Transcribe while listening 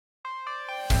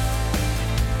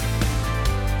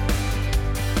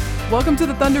Welcome to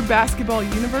the Thunder Basketball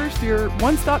Universe, your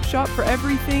one-stop shop for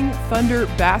everything Thunder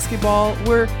basketball.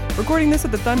 We're recording this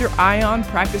at the Thunder Ion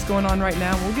practice going on right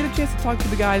now. We'll get a chance to talk to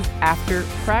the guys after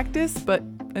practice, but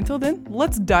until then,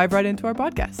 let's dive right into our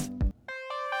podcast.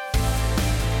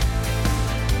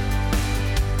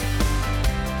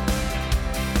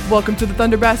 Welcome to the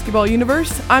Thunder Basketball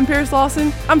Universe. I'm Paris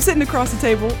Lawson. I'm sitting across the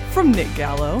table from Nick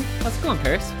Gallo. How's it going,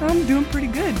 Paris? I'm doing pretty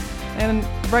good. And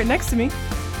right next to me,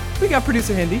 we got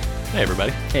producer Hindi. Hey,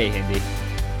 everybody. Hey, Hindi.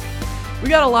 We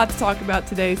got a lot to talk about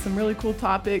today, some really cool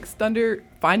topics. Thunder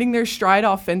finding their stride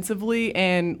offensively,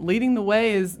 and leading the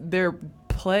way is their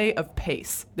play of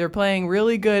pace. They're playing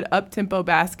really good up-tempo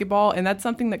basketball, and that's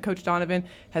something that Coach Donovan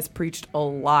has preached a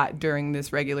lot during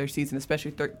this regular season,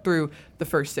 especially through the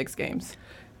first 6 games.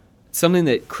 Something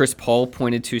that Chris Paul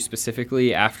pointed to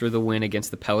specifically after the win against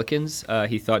the Pelicans,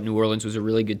 he thought New Orleans was a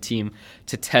really good team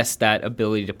to test that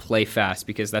ability to play fast,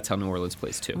 because that's how New Orleans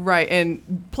plays too. Right,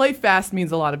 and play fast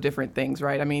means a lot of different things,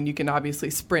 right? I mean, you can obviously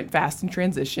sprint fast in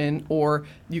transition, or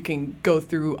you can go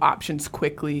through options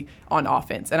quickly on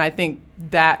offense. And I think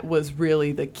that was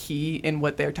really the key in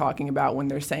what they're talking about when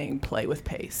they're saying play with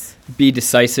pace. Be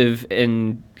decisive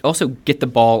and also get the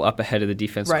ball up ahead of the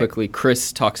defense quickly.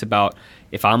 Chris talks about,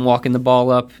 if I'm walking the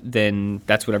ball up, then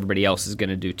that's what everybody else is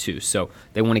going to do too. So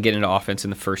they want to get into offense in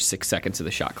the first 6 seconds of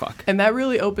the shot clock. And that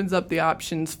really opens up the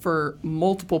options for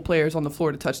multiple players on the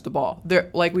floor to touch the ball.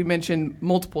 There, like we mentioned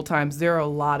multiple times, there are a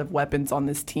lot of weapons on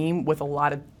this team with a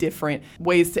lot of different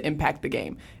ways to impact the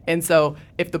game. And so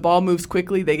if the ball moves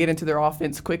quickly, they get into their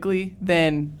offense quickly,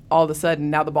 then all of a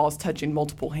sudden now the ball is touching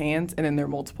multiple hands, and then there are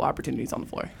multiple opportunities on the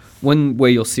floor. One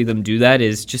way you'll see them do that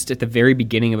is just at the very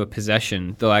beginning of a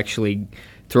possession, they'll actually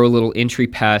throw a little entry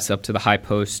pass up to the high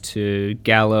post to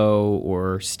Gallo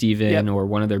or Steven or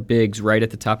one of their bigs right at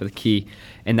the top of the key.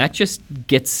 And that just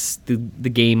gets the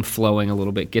game flowing a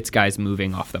little bit, gets guys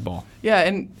moving off the ball. Yeah,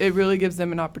 and it really gives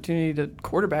them an opportunity to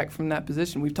quarterback from that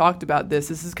position. We've talked about this.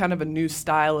 This is kind of a new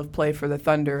style of play for the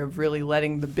Thunder, of really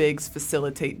letting the bigs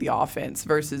facilitate the offense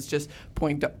versus just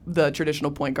the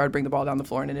traditional point guard, bring the ball down the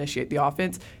floor and initiate the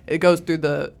offense. It goes through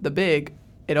the big.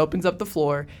 It opens up the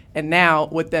floor, and now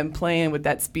with them playing with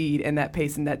that speed and that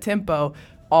pace and that tempo,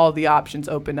 all the options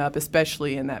open up,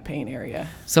 especially in that paint area.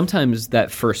 Sometimes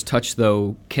that first touch,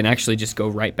 though, can actually just go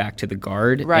right back to the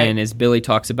guard. Right. And as Billy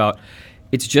talks about,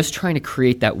 it's just trying to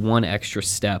create that one extra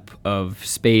step of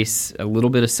space, a little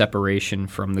bit of separation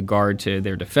from the guard to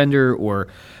their defender, or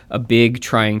a big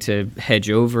trying to hedge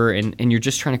over. And you're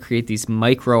just trying to create these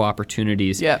micro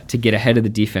opportunities to get ahead of the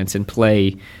defense and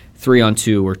play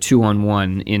 3-on-2 or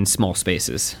 2-on-1 in small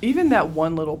spaces. Even that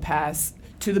one little pass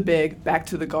to the big, back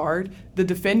to the guard, the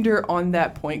defender on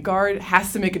that point guard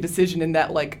has to make a decision in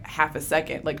that half a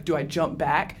second. Like, do I jump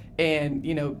back and,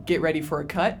 get ready for a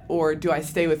cut, or do I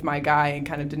stay with my guy and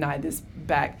kind of deny this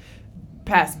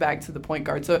pass back to the point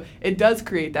guard? So it does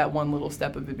create that one little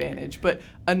step of advantage. But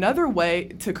another way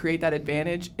to create that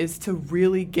advantage is to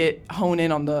really hone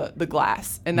in on the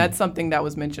glass. And that's something that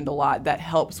was mentioned a lot that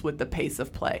helps with the pace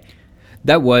of play.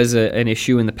 That was an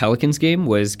issue in the Pelicans game,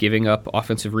 was giving up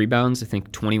offensive rebounds. I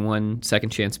think 21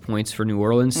 second chance points for New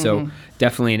Orleans. So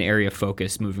definitely an area of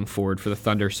focus moving forward for the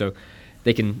Thunder, so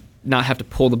they can not have to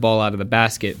pull the ball out of the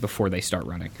basket before they start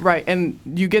running. Right, and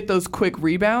you get those quick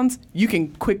rebounds, you can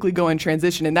quickly go in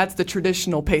transition, and that's the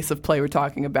traditional pace of play we're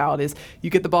talking about, is you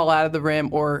get the ball out of the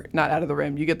rim, or not out of the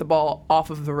rim, you get the ball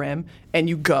off of the rim, and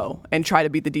you go and try to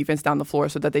beat the defense down the floor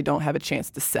so that they don't have a chance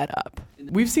to set up.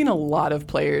 We've seen a lot of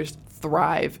players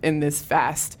thrive in this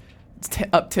fast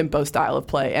up-tempo style of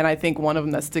play, and I think one of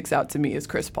them that sticks out to me is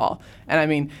Chris Paul. And I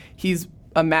mean, he's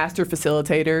a master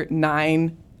facilitator,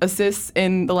 9 assists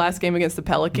in the last game against the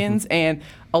Pelicans, and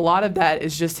a lot of that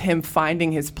is just him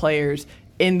finding his players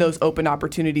in those open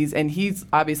opportunities, and he's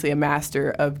obviously a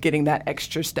master of getting that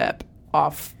extra step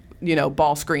off,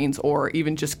 ball screens or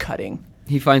even just cutting.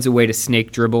 He finds a way to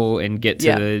snake dribble and get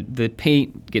to the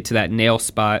paint, get to that nail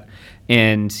spot,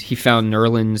 and he found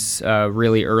Nerlens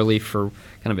really early for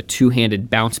kind of a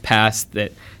two-handed bounce pass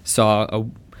that saw a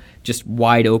just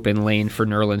wide open lane for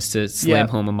Nerlens to slam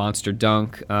home a monster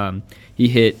dunk. He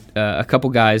hit a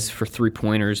couple guys for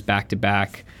 3-pointers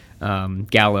back-to-back.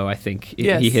 Gallo, I think,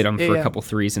 he hit him for a couple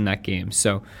threes in that game.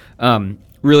 So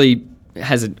really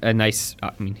has a nice,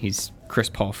 he's Chris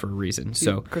Paul for a reason.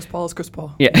 So Chris Paul is Chris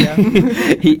Paul. Yeah.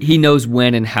 He knows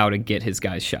when and how to get his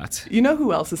guys' shots. You know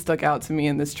who else has stuck out to me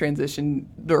in this transition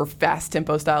or fast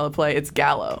tempo style of play? It's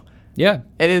Gallo. Yeah.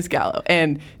 It is Gallo.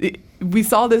 And we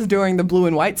saw this during the blue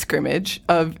and white scrimmage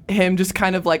of him just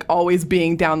kind of like always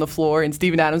being down the floor and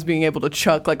Steven Adams being able to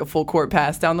chuck like a full court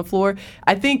pass down the floor.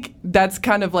 I think that's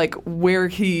kind of like where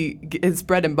his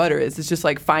bread and butter is. It's just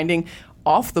like finding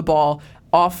off the ball,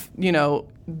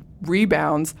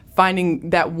 rebounds, finding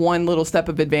that one little step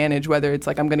of advantage, whether it's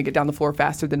like I'm going to get down the floor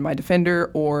faster than my defender,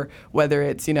 or whether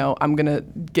it's, I'm going to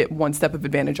get one step of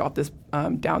advantage off this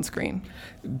down screen.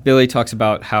 Billy talks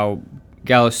about how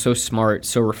Gallo's so smart,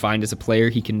 so refined as a player.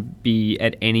 He can be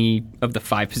at any of the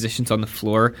 5 positions on the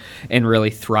floor and really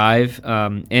thrive.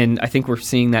 And I think we're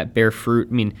seeing that bear fruit.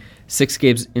 I mean, 6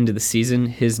 games into the season,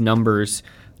 his numbers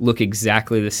look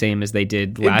exactly the same as they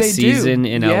did last season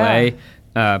in LA.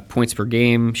 Points per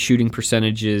game, shooting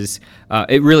percentages.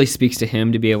 It really speaks to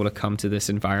him to be able to come to this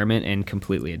environment and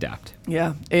completely adapt.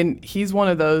 Yeah, and he's one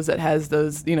of those that has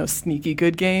those, sneaky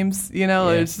good games.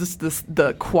 It's just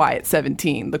the quiet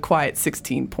 17, the quiet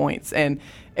 16 points. And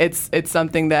it's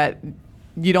something that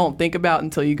you don't think about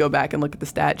until you go back and look at the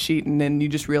stat sheet, and then you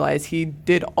just realize he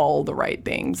did all the right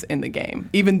things in the game,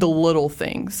 even the little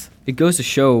things. It goes to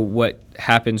show what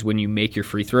happens when you make your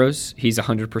free throws. He's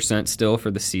 100% still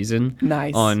for the season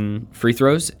on free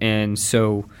throws, and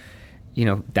so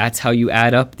that's how you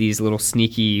add up these little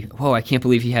sneaky, whoa, I can't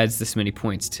believe he has this many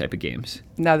points type of games.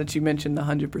 Now that you mentioned the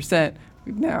 100%,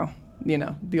 now,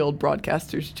 the old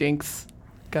broadcaster's jinx,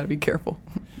 got to be careful.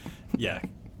 Yeah.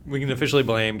 We can officially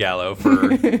blame Gallo for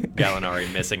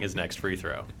Gallinari missing his next free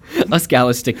throw. Us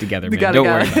Gallos stick together, man. Don't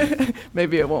worry about it.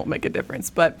 Maybe it won't make a difference.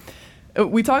 But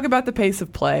we talk about the pace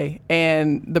of play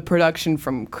and the production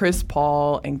from Chris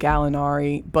Paul and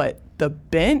Gallinari, but the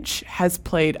bench has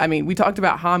played, we talked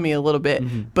about Hami a little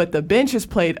bit, but the bench has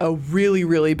played a really,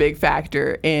 really big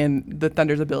factor in the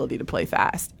Thunder's ability to play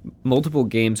fast. Multiple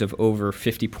games of over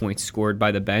 50 points scored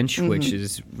by the bench, which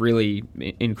is really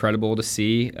incredible to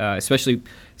see, especially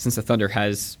since the Thunder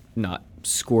has not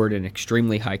scored an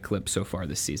extremely high clip so far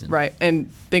this season. Right,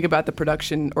 and think about the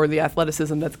production or the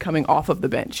athleticism that's coming off of the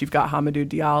bench. You've got Hamidou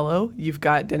Diallo, you've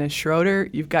got Dennis Schroeder,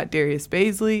 you've got Darius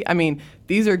Baisley.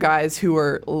 These are guys who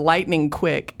are lightning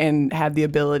quick and have the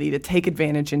ability to take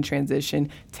advantage in transition,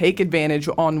 take advantage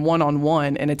on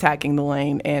one-on-one and attacking the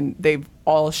lane, and they've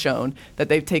all shown that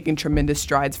they've taken tremendous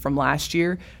strides from last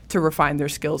year to refine their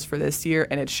skills for this year,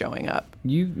 and it's showing up.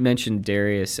 You mentioned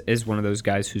Darius as one of those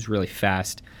guys who's really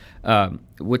fast.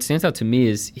 What stands out to me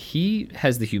is he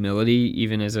has the humility,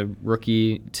 even as a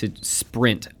rookie, to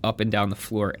sprint up and down the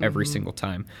floor every single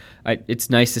time. It's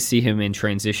nice to see him in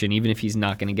transition, even if he's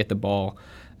not going to get the ball.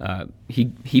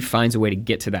 He finds a way to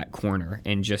get to that corner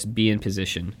and just be in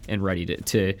position and ready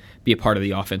to be a part of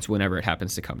the offense whenever it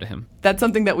happens to come to him. That's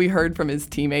something that we heard from his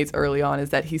teammates early on,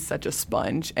 is that he's such a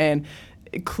sponge. And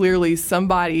clearly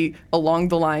somebody along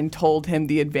the line told him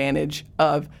the advantage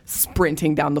of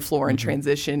sprinting down the floor in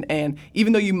transition. And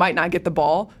even though you might not get the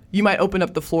ball, you might open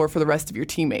up the floor for the rest of your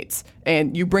teammates.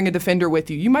 And you bring a defender with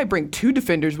you. You might bring 2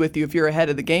 defenders with you if you're ahead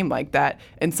of the game like that.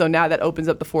 And so now that opens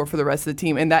up the floor for the rest of the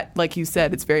team. And that, like you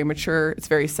said, it's very mature, it's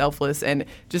very selfless, and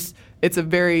just it's a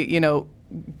very,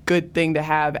 good thing to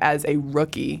have as a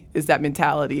rookie, is that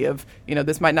mentality of,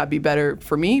 this might not be better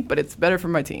for me, but it's better for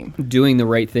my team. Doing the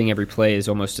right thing every play is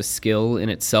almost a skill in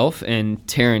itself, and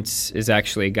Terrence is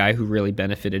actually a guy who really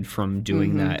benefited from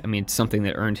doing that. It's something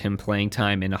that earned him playing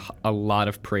time, and a lot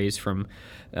of praise from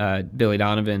Billy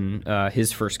Donovan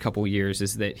his first couple years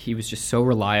is that he was just so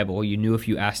reliable. You knew if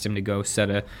you asked him to go set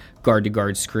a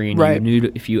guard-to-guard screen, you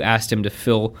knew if you asked him to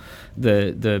fill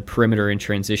the perimeter in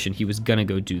transition, he was going to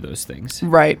go do those things.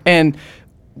 Right, and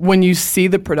when you see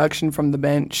the production from the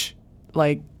bench,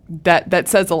 like that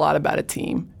says a lot about a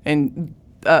team, and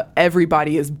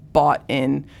everybody is bought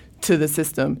in to the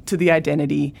system, to the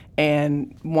identity,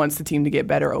 and wants the team to get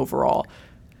better overall.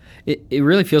 It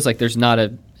really feels like there's not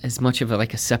as much of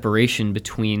a separation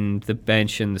between the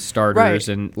bench and the starters,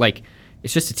 and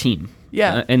it's just a team.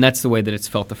 Yeah. And that's the way that it's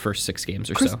felt the first 6 games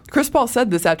or so. Chris Paul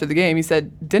said this after the game. He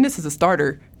said, Dennis is a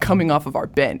starter coming off of our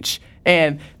bench.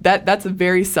 And that's a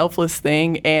very selfless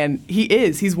thing. And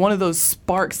he's one of those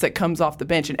sparks that comes off the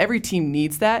bench. And every team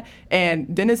needs that.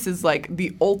 And Dennis is like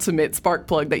the ultimate spark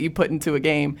plug that you put into a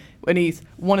game, when he's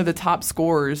one of the top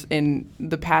scorers in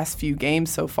the past few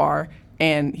games so far.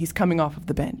 And he's coming off of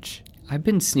the bench. I've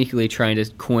been sneakily trying to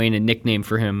coin a nickname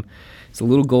for him. It's a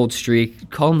little gold streak.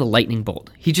 Call him the lightning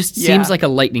bolt. He just seems like a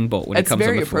lightning bolt when it comes on the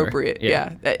floor. It's very appropriate,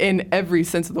 yeah, in every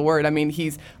sense of the word.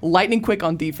 He's lightning quick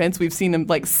on defense. We've seen him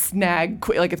snag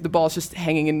quick, if the ball's just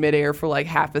hanging in midair for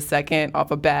half a second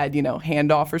off a bad,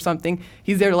 handoff or something.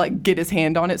 He's there to get his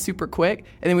hand on it super quick.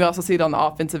 And then we also see it on the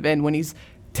offensive end when he's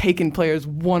taking players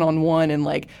one-on-one and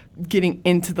like getting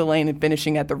into the lane and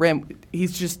finishing at the rim.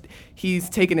 He's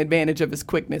taken advantage of his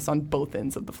quickness on both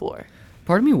ends of the floor.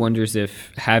 Part of me wonders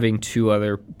if having two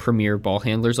other premier ball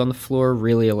handlers on the floor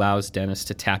really allows Dennis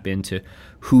to tap into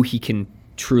who he can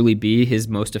truly be, his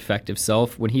most effective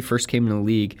self. When he first came in the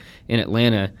league in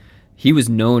Atlanta, he was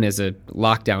known as a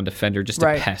lockdown defender, just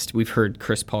a pest. We've heard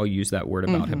Chris Paul use that word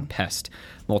about him, pest,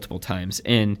 multiple times.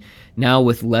 And now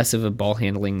with less of a ball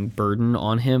handling burden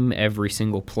on him every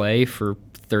single play for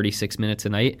 36 minutes a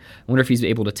night, I wonder if he's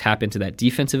able to tap into that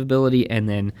defensive ability and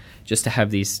then just to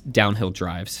have these downhill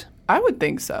drives. I would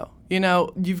think so.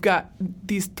 You've got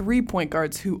these 3 point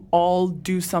guards who all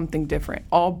do something different,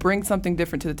 all bring something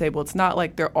different to the table. It's not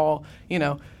like they're all,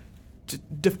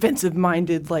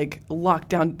 defensive-minded, like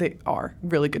lockdown. They are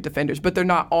really good defenders, but they're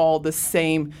not all the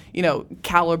same,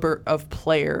 caliber of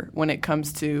player when it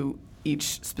comes to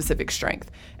each specific strength.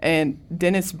 And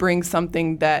Dennis brings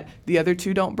something that the other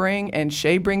two don't bring, and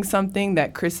Shai brings something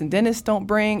that Chris and Dennis don't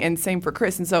bring, and same for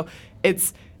Chris. And so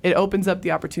it opens up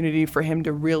the opportunity for him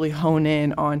to really hone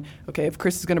in on, okay, if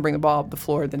Chris is going to bring the ball up the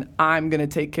floor, then I'm going to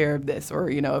take care of this. Or,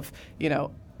 if,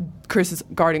 Chris is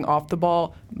guarding off the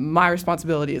ball, my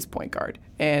responsibility is point guard.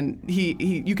 And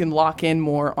you can lock in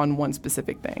more on one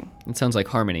specific thing. It sounds like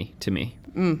harmony to me.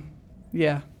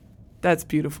 Yeah, that's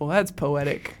beautiful. That's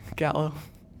poetic, Gallo.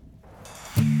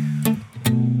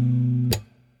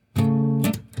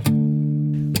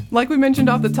 Like we mentioned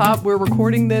off the top, we're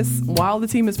recording this while the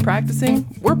team is practicing.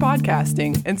 We're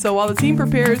podcasting. And so while the team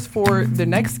prepares for the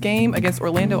next game against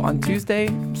Orlando on Tuesday,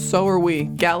 so are we.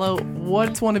 Gallo,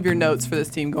 what's one of your notes for this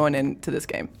team going into this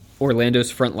game?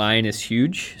 Orlando's front line is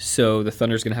huge, so the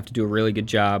Thunder's going to have to do a really good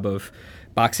job of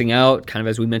boxing out, kind of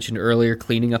as we mentioned earlier,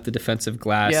 cleaning up the defensive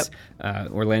glass.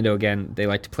 Yep. Orlando, again, they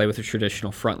like to play with a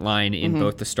traditional front line in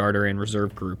both the starter and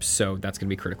reserve groups, so that's going to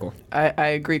be critical. I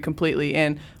agree completely.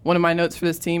 And one of my notes for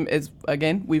this team is,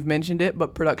 again, we've mentioned it,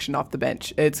 but production off the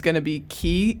bench. It's going to be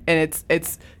key, and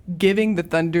it's giving the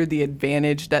Thunder the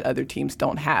advantage that other teams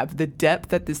don't have. The depth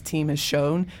that this team has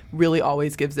shown really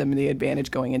always gives them the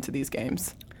advantage going into these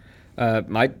games.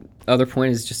 My other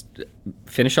point is just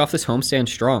finish off this homestand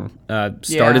strong.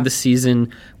 Started the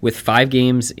season with 5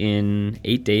 games in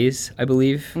 8 days, I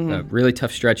believe. Really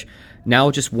tough stretch.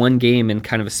 Now just 1 game in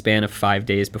kind of a span of 5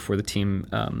 days before the team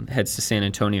heads to San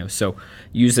Antonio. So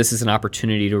use this as an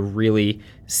opportunity to really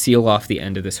seal off the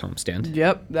end of this homestand.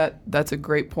 Yep, that's a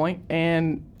great point.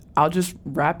 And I'll just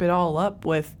wrap it all up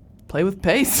with play with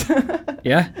pace.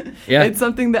 Yeah. It's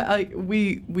something that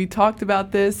we talked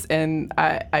about this, and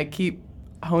I keep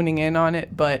honing in on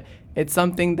it, but it's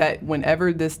something that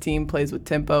whenever this team plays with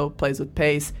tempo, plays with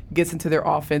pace, gets into their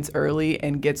offense early,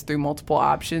 and gets through multiple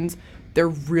options, they're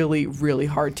really, really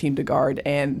hard team to guard,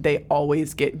 and they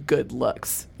always get good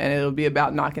looks. And it'll be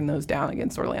about knocking those down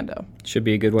against Orlando. Should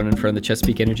be a good one in front of the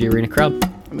Chesapeake Energy Arena crowd.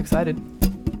 I'm excited.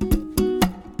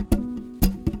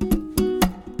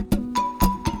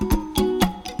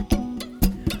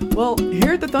 Well,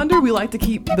 here at the Thunder, we like to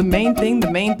keep the main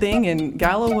thing, and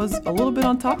Gallo was a little bit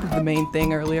on top of the main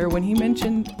thing earlier when he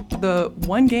mentioned the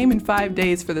 1 game in 5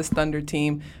 days for this Thunder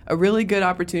team, a really good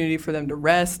opportunity for them to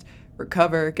rest,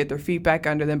 recover, get their feet back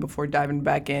under them before diving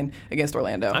back in against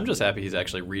Orlando. I'm just happy he's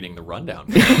actually reading the rundown.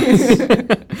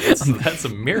 That's a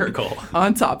miracle.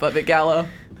 On top of it, Gallo.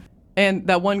 And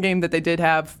that 1 game that they did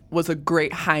have was a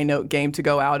great high-note game to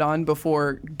go out on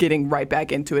before getting right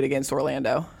back into it against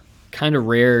Orlando. Kind of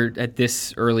rare at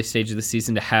this early stage of the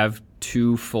season to have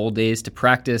 2 full days to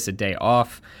practice, a day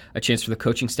off, a chance for the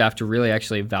coaching staff to really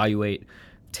actually evaluate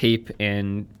tape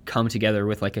and come together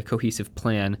with like a cohesive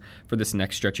plan for this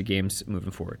next stretch of games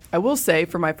moving forward. I will say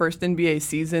for my first NBA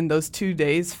season, those 2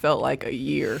 days felt like a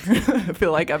year. I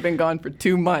feel like I've been gone for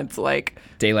 2 months. Like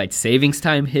daylight savings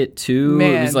time hit too.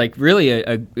 Man. It was like really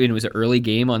it was an early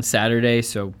game on Saturday,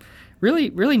 so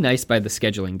really, really nice by the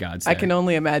scheduling gods there. I can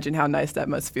only imagine how nice that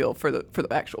must feel for the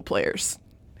actual players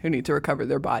who need to recover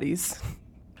their bodies.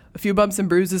 A few bumps and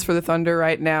bruises for the Thunder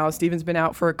right now. Steven's been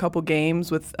out for a couple games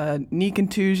with a knee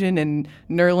contusion, and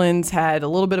Nerlens had a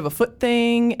little bit of a foot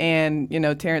thing, and,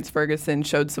 Terrence Ferguson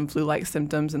showed some flu-like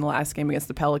symptoms in the last game against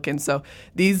the Pelicans. So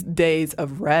these days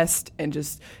of rest and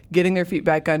just getting their feet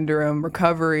back under them,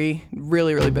 recovery,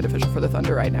 really, really beneficial for the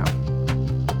Thunder right now.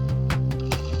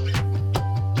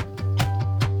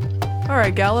 All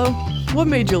right, Gallo, what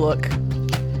made you look?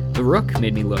 The Rook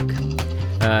made me look.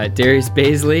 Darius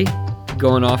Bazley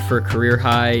going off for a career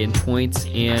high in points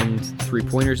and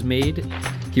 3-pointers made.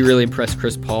 He really impressed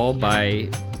Chris Paul by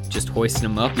just hoisting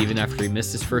him up even after he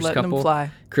missed his first Letting couple. him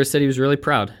fly. Chris said he was really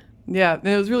proud. Yeah, and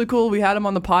it was really cool. We had him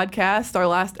on the podcast, our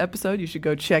last episode. You should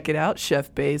go check it out.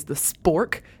 Chef Bays, the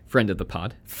spork. Friend of the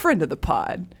pod. Friend of the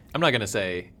pod. I'm not going to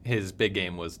say his big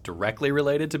game was directly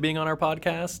related to being on our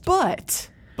podcast.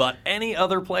 But any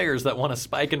other players that want to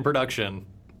spike in production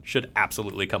should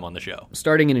absolutely come on the show.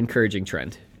 Starting an encouraging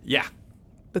trend. Yeah.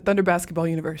 the Thunder Basketball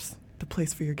Universe, the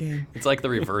place for your game. It's like the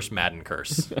reverse Madden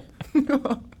curse.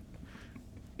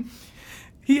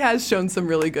 He has shown some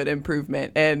really good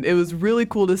improvement, and it was really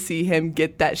cool to see him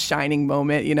get that shining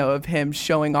moment, of him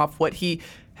showing off what he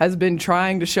has been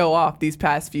trying to show off these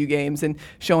past few games and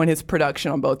showing his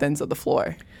production on both ends of the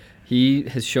floor. He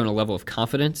has shown a level of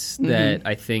confidence that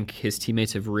I think his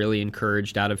teammates have really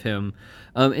encouraged out of him.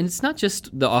 And it's not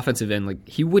just the offensive end. Like,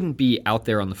 he wouldn't be out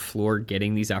there on the floor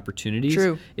getting these opportunities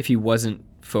if he wasn't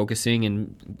focusing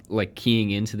and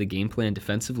keying into the game plan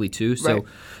defensively too. So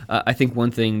I think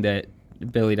one thing that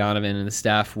Billy Donovan and the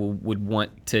staff would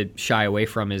want to shy away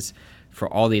from is for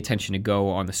all the attention to go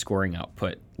on the scoring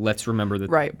output. Let's remember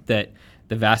that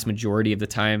the vast majority of the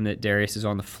time that Darius is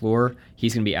on the floor,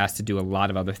 he's going to be asked to do a lot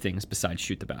of other things besides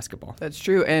shoot the basketball. That's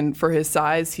true. And for his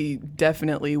size, he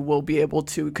definitely will be able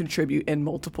to contribute in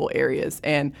multiple areas.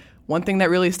 And one thing that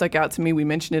really stuck out to me, we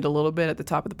mentioned it a little bit at the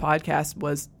top of the podcast,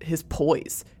 was his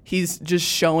poise. He's just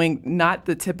showing not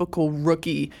the typical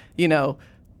rookie,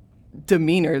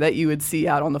 demeanor that you would see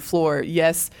out on the floor.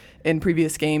 Yes, in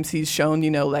previous games, he's shown,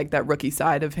 that rookie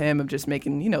side of him of just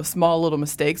making, small little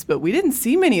mistakes, but we didn't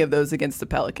see many of those against the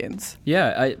Pelicans.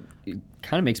 Yeah, it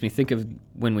kind of makes me think of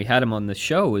when we had him on the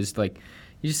show, is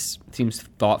he just seems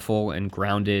thoughtful and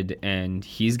grounded, and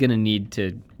he's going to need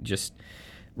to just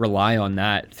rely on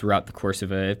that throughout the course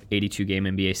of a 82-game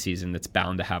NBA season that's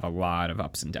bound to have a lot of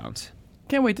ups and downs.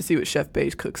 Can't wait to see what Chef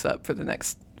Bays cooks up for the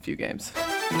next few games.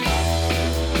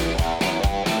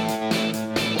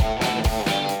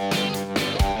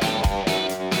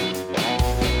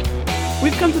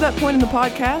 We've come to that point in the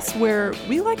podcast where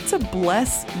we like to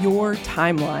bless your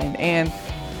timeline, and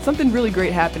something really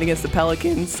great happened against the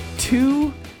Pelicans.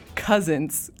 Two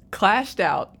cousins clashed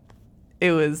out.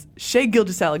 It was Shai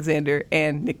Gilgeous-Alexander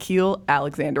and Nickeil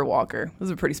Alexander-Walker. It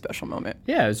was a pretty special moment.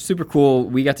 Yeah, it was super cool.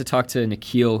 We got to talk to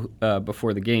Nickeil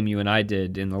before the game, you and I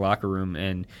did, in the locker room,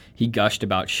 and he gushed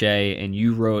about Shai, and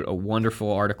you wrote a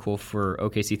wonderful article for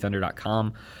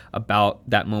OKCThunder.com about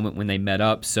that moment when they met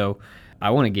up. So I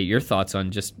want to get your thoughts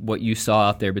on just what you saw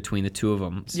out there between the two of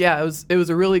them. Yeah, it was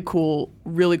a really cool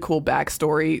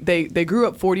backstory. They grew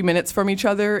up 40 minutes from each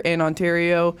other in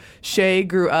Ontario. Shai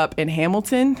grew up in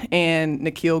Hamilton, and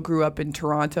Nickeil grew up in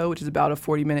Toronto, which is about a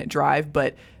 40-minute drive.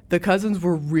 But the cousins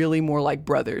were really more like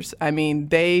brothers. I mean,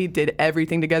 they did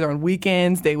everything together on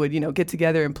weekends. They would, get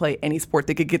together and play any sport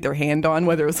they could get their hand on,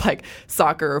 whether it was like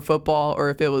soccer or football, or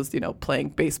if it was,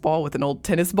 playing baseball with an old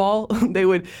tennis ball. they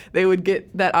would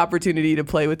get that opportunity to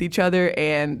play with each other,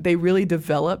 and they really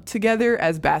developed together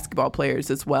as basketball players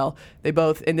as well. They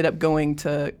both ended up going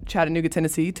to Chattanooga,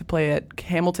 Tennessee to play at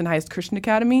Hamilton Heights Christian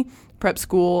Academy prep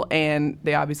school, and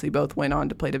they obviously both went on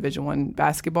to play Division I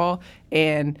basketball.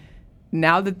 And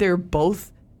now that they're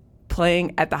both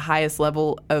playing at the highest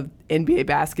level of NBA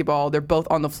basketball, they're both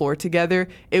on the floor together,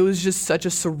 it was just such a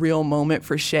surreal moment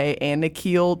for Shai and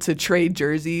Nickeil to trade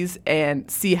jerseys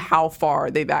and see how far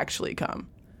they've actually come.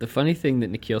 The funny thing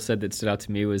that Nickeil said that stood out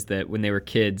to me was that when they were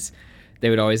kids, they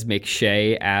would always make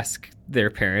Shai ask their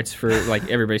parents for,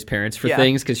 everybody's parents for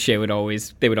things, because they would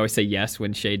always say yes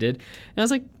when Shai did. And I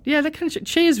was like, yeah, that kind of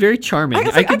Shai is very charming.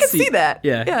 I can see that.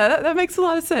 Yeah, that makes a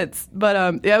lot of sense.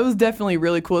 But it was definitely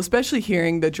really cool, especially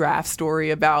hearing the draft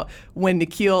story about when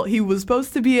Nickeil, he was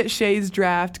supposed to be at Shai's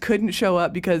draft, couldn't show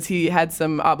up because he had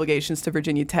some obligations to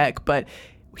Virginia Tech, but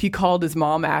he called his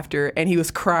mom after, and he was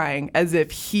crying as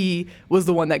if he was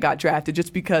the one that got drafted,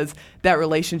 just because that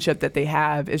relationship that they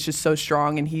have is just so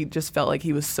strong, and he just felt like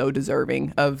he was so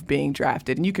deserving of being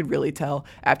drafted. And you could really tell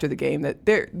after the game that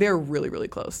they're really, really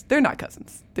close. They're not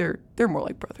cousins. They're more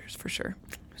like brothers for sure.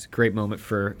 It's a great moment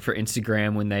for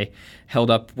Instagram when they held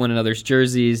up one another's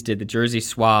jerseys, did the jersey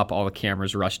swap. All the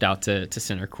cameras rushed out to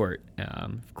center court.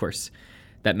 Of course,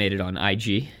 that made it on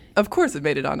IG. Of course it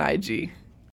made it on IG.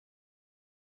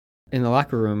 In the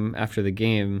locker room after the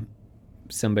game,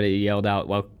 somebody yelled out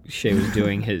while Shai was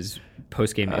doing his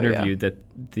post-game interview that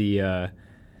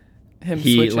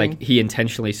he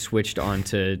intentionally switched on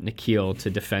to Nickeil to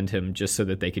defend him just so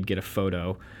that they could get a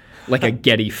photo, like a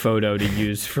Getty photo to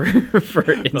use for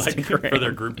Instagram. For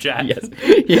their group chat. Yes.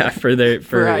 Yeah, for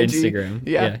Instagram.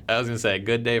 Yeah. I was going to say,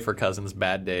 good day for cousins,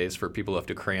 bad days for people who have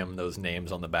to cram those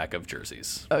names on the back of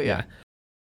jerseys. Oh, yeah.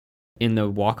 In the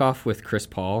walk-off with Chris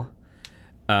Paul,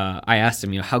 I asked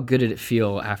him, how good did it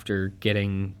feel after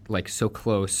getting like so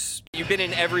close? You've been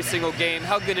in every single game.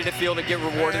 How good did it feel to get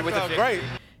rewarded with a victory? Great.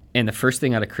 And the first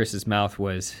thing out of Chris's mouth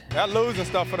was, that losing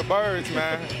stuff for the birds,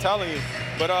 man. I'm telling you.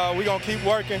 But we're going to keep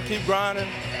working, keep grinding.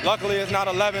 Luckily, it's not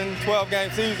 11,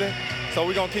 12-game season, so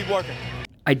we're going to keep working.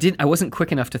 I wasn't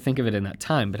quick enough to think of it in that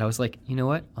time, but I was like, you know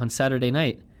what? On Saturday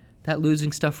night, that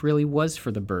losing stuff really was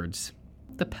for the birds.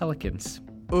 The Pelicans.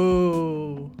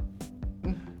 Ooh.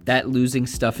 That losing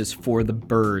stuff is for the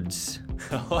birds.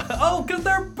 Oh, because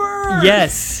they're birds.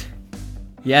 Yes.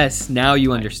 Yes, now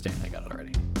you understand. I got it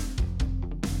already.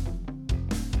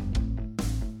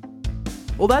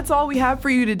 Well, that's all we have for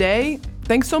you today.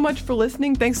 Thanks so much for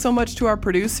listening. Thanks so much to our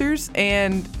producers.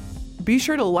 And be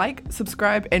sure to like,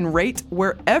 subscribe, and rate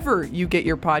wherever you get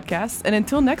your podcasts. And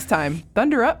until next time,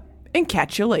 thunder up and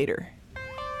catch you later.